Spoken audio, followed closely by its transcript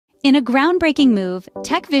In a groundbreaking move,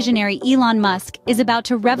 tech visionary Elon Musk is about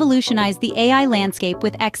to revolutionize the AI landscape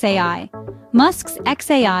with XAI. Musk's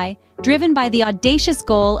XAI, driven by the audacious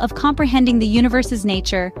goal of comprehending the universe's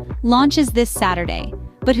nature, launches this Saturday.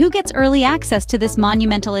 But who gets early access to this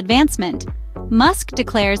monumental advancement? Musk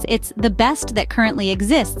declares it's the best that currently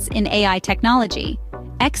exists in AI technology.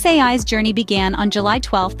 XAI's journey began on July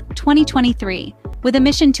 12, 2023, with a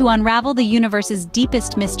mission to unravel the universe's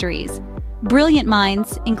deepest mysteries. Brilliant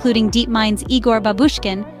minds, including DeepMind's Igor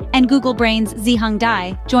Babushkin and Google Brain's Zhiheng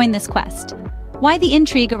Dai, join this quest. Why the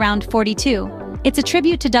intrigue around 42? It's a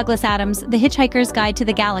tribute to Douglas Adams' The Hitchhiker's Guide to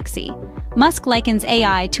the Galaxy. Musk likens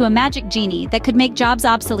AI to a magic genie that could make jobs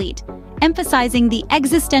obsolete, emphasizing the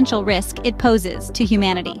existential risk it poses to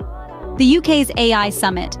humanity. The UK's AI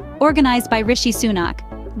Summit, organized by Rishi Sunak,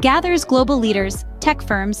 gathers global leaders, tech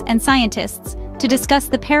firms, and scientists to discuss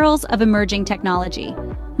the perils of emerging technology.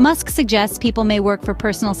 Musk suggests people may work for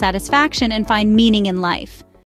personal satisfaction and find meaning in life.